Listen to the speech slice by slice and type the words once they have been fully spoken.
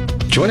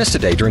Join us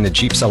today during the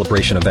Jeep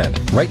Celebration event.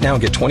 Right now,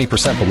 get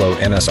 20% below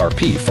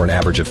MSRP for an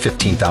average of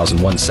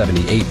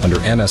 $15,178 under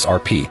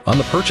MSRP on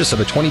the purchase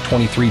of a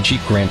 2023 Jeep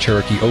Grand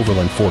Cherokee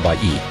Overland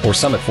 4xE or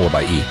Summit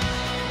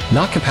 4xE.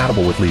 Not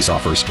compatible with lease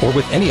offers or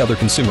with any other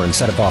consumer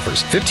incentive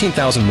offers.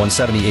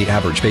 $15,178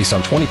 average based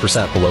on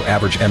 20% below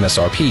average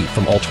MSRP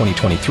from all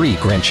 2023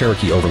 Grand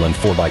Cherokee Overland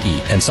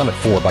 4xE and Summit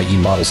 4xE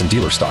models in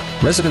dealer stock.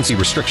 Residency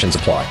restrictions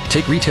apply.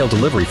 Take retail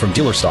delivery from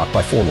dealer stock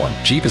by 4/1.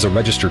 Jeep is a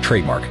registered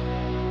trademark.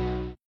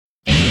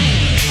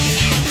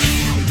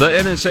 The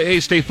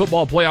NSAA state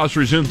football playoffs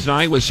resume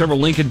tonight with several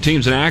Lincoln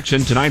teams in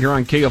action. Tonight here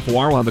on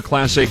KFOR, we'll have the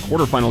Class A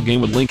quarterfinal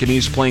game with Lincoln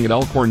East playing at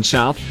Elkhorn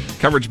South.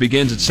 Coverage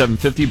begins at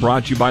 7:50,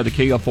 brought to you by the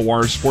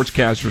KFOR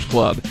Sportscasters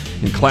Club.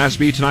 In Class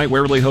B tonight,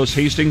 Waverly hosts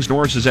Hastings.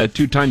 Norris is at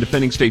two-time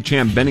defending state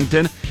champ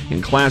Bennington.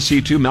 In Class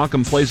C2,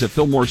 Malcolm plays at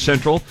Fillmore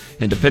Central.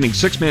 And defending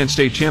six-man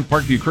state champ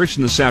Parkview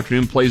Christian this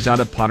afternoon plays out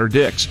at Potter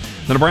Dix.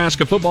 The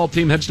Nebraska football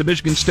team heads to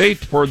Michigan State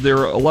for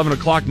their 11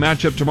 o'clock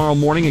matchup tomorrow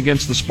morning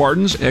against the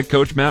Spartans. Head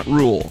coach Matt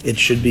Rule. It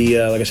should be,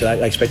 like I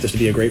said, I expect this to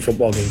be a great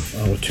football game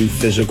with two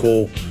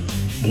physical,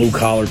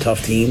 blue-collar,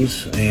 tough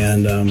teams.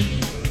 And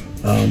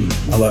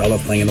I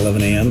love playing at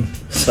 11 a.m.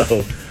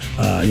 So,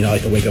 I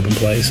like to wake up and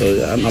play.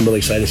 So I'm really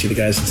excited to see the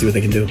guys and see what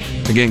they can do.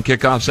 Again,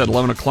 kickoffs at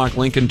 11 o'clock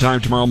Lincoln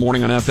time tomorrow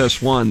morning on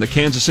FS1. The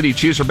Kansas City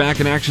Chiefs are back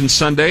in action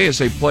Sunday as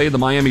they play the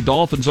Miami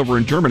Dolphins over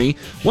in Germany.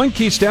 One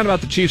key stat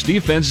about the Chiefs'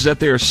 defense is that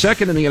they are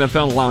second in the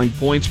NFL allowing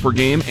points per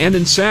game and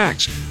in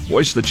sacks.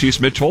 Voice of the Chiefs,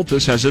 Mitch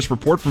Holtis, has this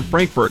report from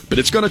Frankfurt. But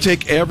it's going to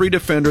take every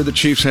defender the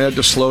Chiefs had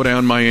to slow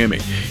down Miami,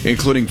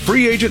 including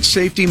free agent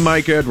safety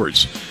Mike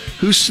Edwards,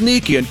 who's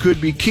sneaky and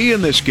could be key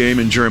in this game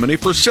in Germany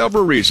for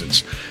several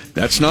reasons.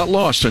 That's not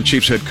lost on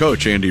Chiefs head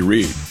coach Andy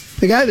Reid.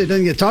 The guy that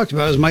doesn't get talked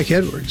about is Mike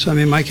Edwards. I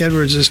mean, Mike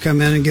Edwards has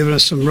come in and given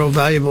us some real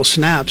valuable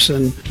snaps.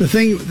 And the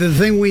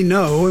thing we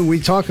know and we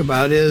talk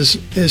about is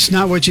it's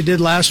not what you did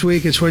last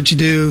week, it's what you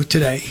do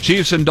today.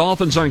 Chiefs and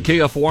Dolphins on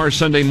KFOR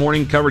Sunday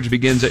morning. Coverage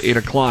begins at 8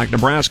 o'clock.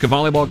 Nebraska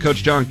volleyball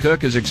coach John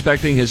Cook is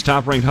expecting his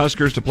top-ranked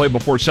Huskers to play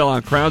before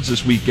sellout crowds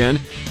this weekend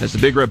as the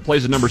Big Red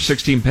plays at number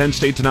 16 Penn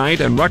State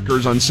tonight and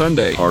Rutgers on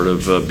Sunday. Part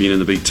of being in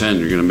the Big Ten,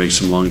 you're going to make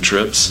some long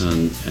trips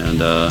and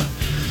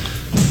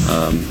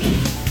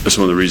that's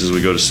one of the reasons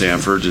we go to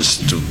Stanford, is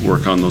to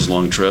work on those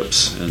long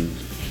trips. And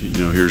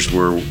here's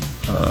where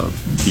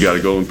you got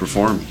to go and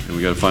perform, and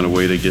we got to find a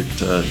way to get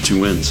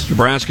 2 wins.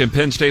 Nebraska and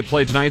Penn State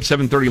play tonight,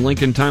 7:30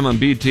 Lincoln time on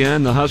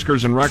BTN. The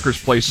Huskers and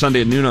Rutgers play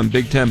Sunday at noon on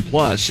Big Ten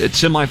Plus.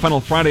 It's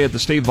semifinal Friday at the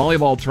state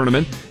volleyball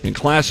tournament. In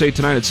Class A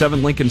tonight at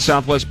 7, Lincoln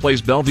Southwest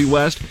plays Bellevue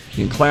West.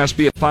 In Class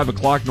B at 5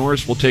 o'clock,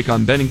 Norris will take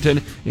on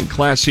Bennington. In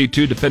Class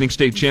C2, defending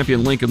state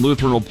champion Lincoln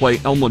Lutheran will play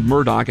Elmwood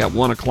Murdoch at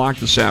 1 o'clock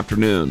this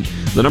afternoon.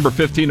 The number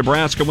 15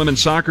 Nebraska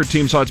women's soccer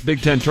team saw its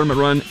Big Ten tournament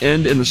run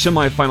end in the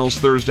semifinals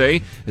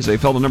Thursday as they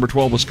fell to number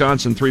 12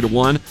 Wisconsin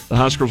 3-1. The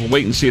Huskers will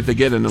wait and see if they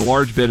get an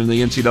enlarged bid in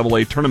the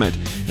NCAA tournament.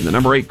 And the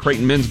number 8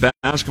 Creighton men's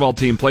basketball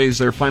team plays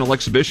their final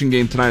exhibition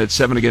game tonight at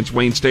 7 against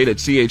Wayne State at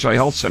CHI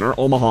Health Center,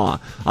 Omaha.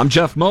 I'm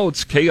Jeff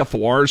Moats,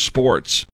 KFOR Sports.